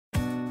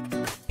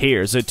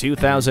Here's a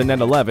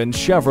 2011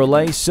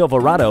 Chevrolet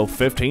Silverado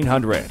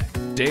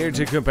 1500. Dare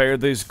to compare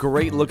this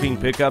great-looking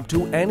pickup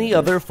to any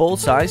other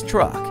full-size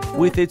truck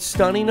with its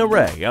stunning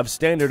array of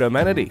standard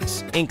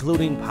amenities,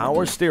 including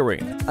power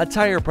steering, a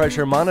tire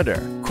pressure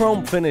monitor,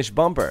 chrome finish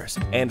bumpers,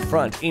 and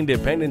front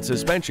independent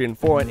suspension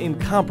for an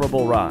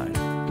incomparable ride.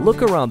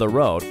 Look around the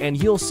road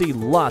and you'll see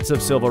lots of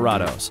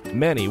Silverados,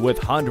 many with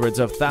hundreds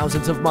of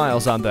thousands of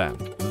miles on them.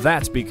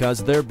 That's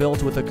because they're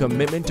built with a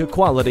commitment to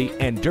quality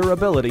and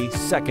durability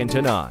second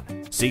to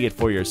none. See it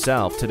for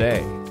yourself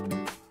today.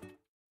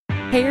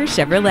 Hare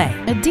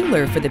Chevrolet, a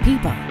dealer for the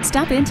people.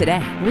 Stop in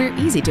today. We're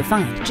easy to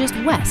find just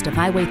west of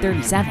Highway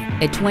 37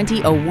 at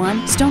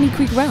 2001 Stony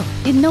Creek Road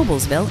in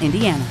Noblesville,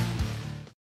 Indiana.